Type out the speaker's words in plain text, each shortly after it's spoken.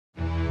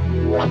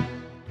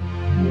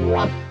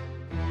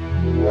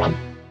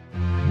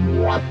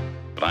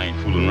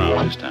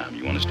this time,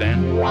 you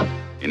understand?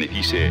 And if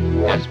he said,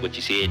 that's what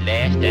you said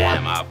last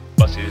time, I'll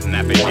bust his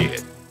nappy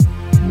head.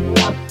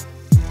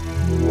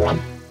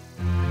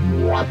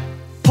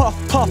 Puff,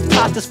 puff,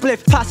 pass the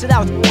spliff, pass it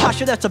out.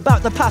 Passionate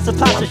about the pass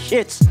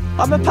shit.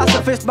 I'm a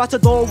pacifist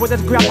matador with it,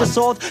 grab the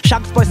sword.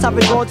 Shanks by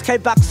savage roads,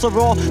 came back so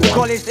raw. The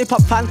gulliest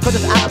hip-hop fan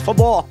couldn't ask for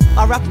more.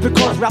 I rap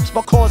because rap's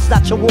my cause,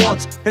 snatch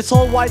awards. It's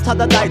all white on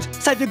the night,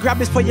 save your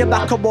Grammys for your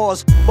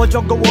Macklemores. My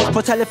jungle wars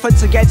put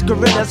elephants against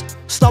gorillas.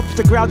 Stomp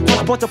the ground,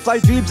 push butterfly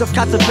dreams of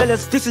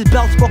caterpillars. This is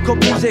belt buckle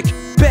music,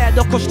 bare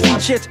knuckle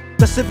street shit.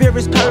 The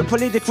severest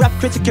paraplegic rap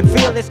critic can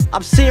feel this.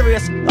 I'm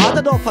serious, I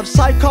don't know if I'm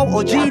psycho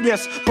or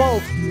genius.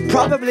 Both,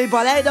 probably,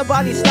 but ain't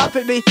nobody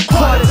stopping me.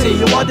 Quality,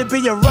 you wanna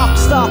be a rock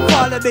star,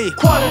 follow me.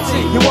 Quality,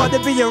 you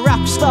wanna be a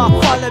rap star,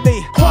 follow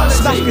me. Quality,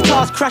 smash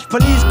guitars, crash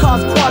police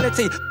cars,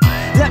 quality.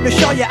 Let me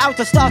show you how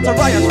to start a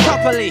riot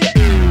properly.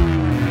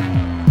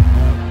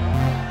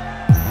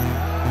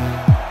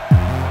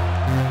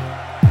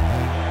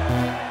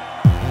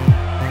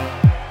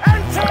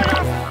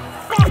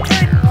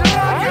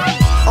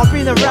 I've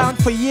been around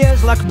for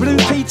years like Blue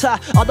Peter.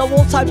 I know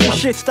all types of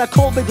shit, they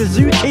call me the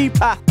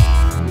zookeeper.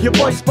 Your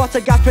boy spot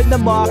a gap in the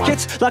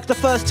market, like the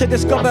first to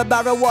discover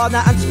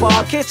marijuana and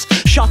spark it.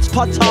 Shots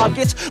per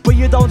target, but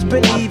you don't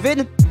believe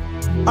in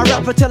a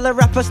rapper till a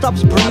rapper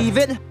stops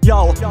breathing.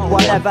 Yo,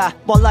 whatever,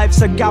 my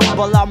life's a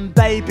gamble. I'm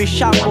baby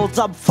shambles,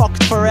 I'm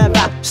fucked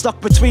forever.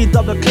 Stuck between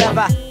dumb and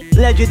clever.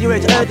 Legend, you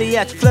ain't heard it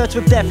yet. Flirt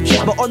with death,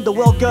 cheat my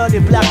underworld girl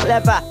in black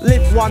leather.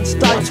 Live once,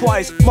 die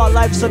twice. My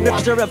life's a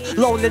mixture of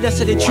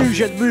loneliness and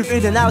intrusion. Move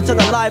in and out of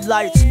the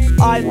limelight.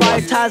 I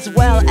might as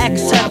well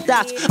accept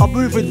that I'm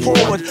moving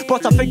forward,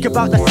 but I think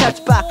about the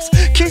setbacks.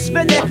 Kiss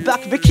my neck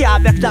back, me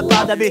can't make that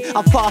bother me.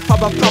 I'm far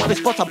from a prophet,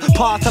 but I'm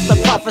part of the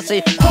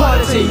prophecy.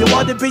 Quality, you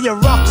wanna be a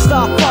rock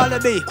star, follow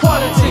me.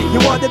 Quality,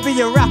 you wanna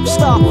be a rap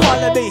star,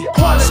 follow me.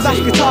 Quality, smash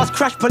guitars,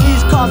 crash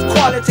police cars,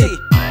 quality.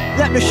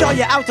 Let me show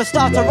you how to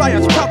start a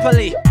riot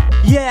properly.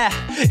 Yeah,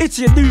 it's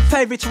your new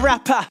favorite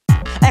rapper,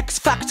 X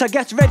Factor,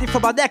 get ready for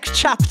my next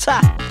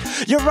chapter.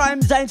 Your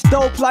rhymes ain't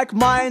dope like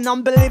mine,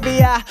 I'm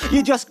Bolivia.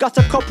 You just got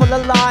a couple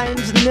of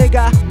lines,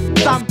 nigga.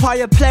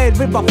 Vampire playing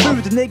with my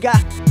food, nigga.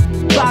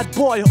 Bad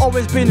boy,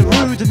 always been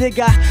rude,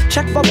 nigga.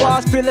 Check my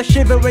bars, feel a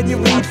shiver when you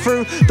read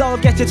through.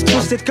 Don't get it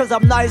twisted, cause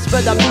I'm nice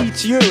when I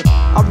meet you.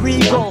 I'm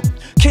regal,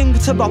 king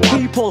to my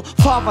people.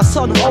 Father,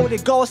 son, Holy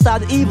Ghost,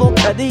 and evil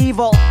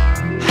Knievel.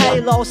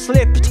 Halo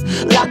slipped,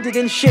 landed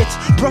in shit.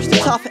 Brushed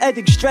it off,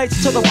 heading straight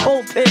to the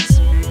pulpit.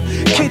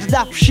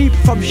 Kidnap sheep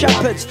from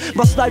shepherds.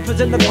 My snipers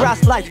in the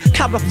grass like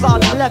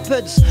camouflage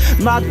leopards.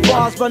 Mad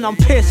bars when I'm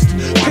pissed,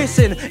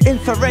 pissing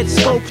infrared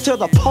scope to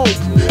the Pope.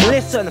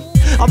 Listen,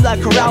 I'm like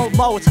a round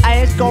moat, I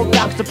ain't going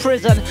back to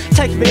prison.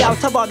 Take me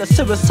out, I'm on a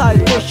suicide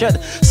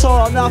mission.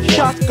 Sawn off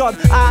shotgun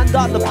and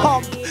on the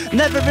pump.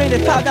 Never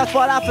really found out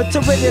what happened to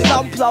Willie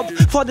Lump Lump.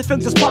 Funny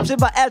things just pops in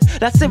my head,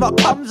 let's see what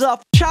comes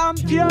up.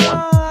 Champion,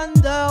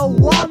 the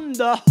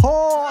wonder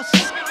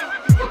horse.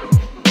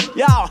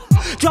 Yo,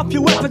 drop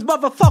your weapons,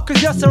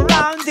 motherfuckers, you're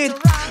surrounded.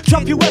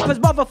 Drop your weapons,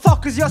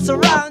 motherfuckers, you're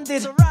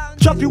surrounded.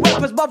 Drop your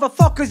weapons,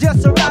 motherfuckers, you're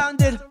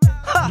surrounded.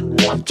 Ha!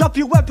 Drop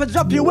your weapons,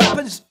 drop your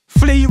weapons.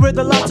 Flee with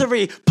the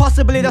lottery,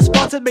 possibly they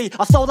spotted me.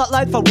 I stole that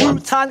line from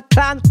Wu-Tang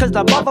Clan, cause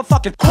the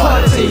motherfucking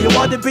quality. You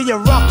wanna be a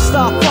rock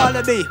star,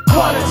 follow me.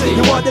 Quality,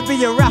 you wanna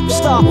be a rap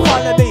star,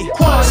 follow me.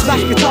 Quality,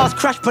 smash guitars,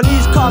 crash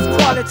police cars,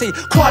 quality.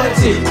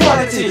 Quality,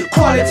 quality,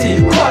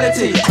 quality,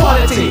 quality,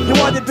 quality. You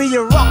wanna be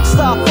a rock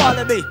star,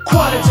 follow me.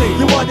 Quality,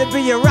 you wanna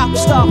be a rap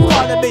star,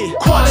 follow me.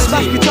 Quality,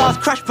 smash guitars,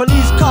 crash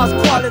police cars,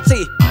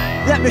 quality.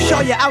 Let me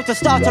show you how to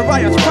start a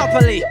riot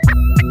properly.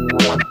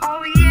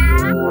 Oh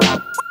yeah.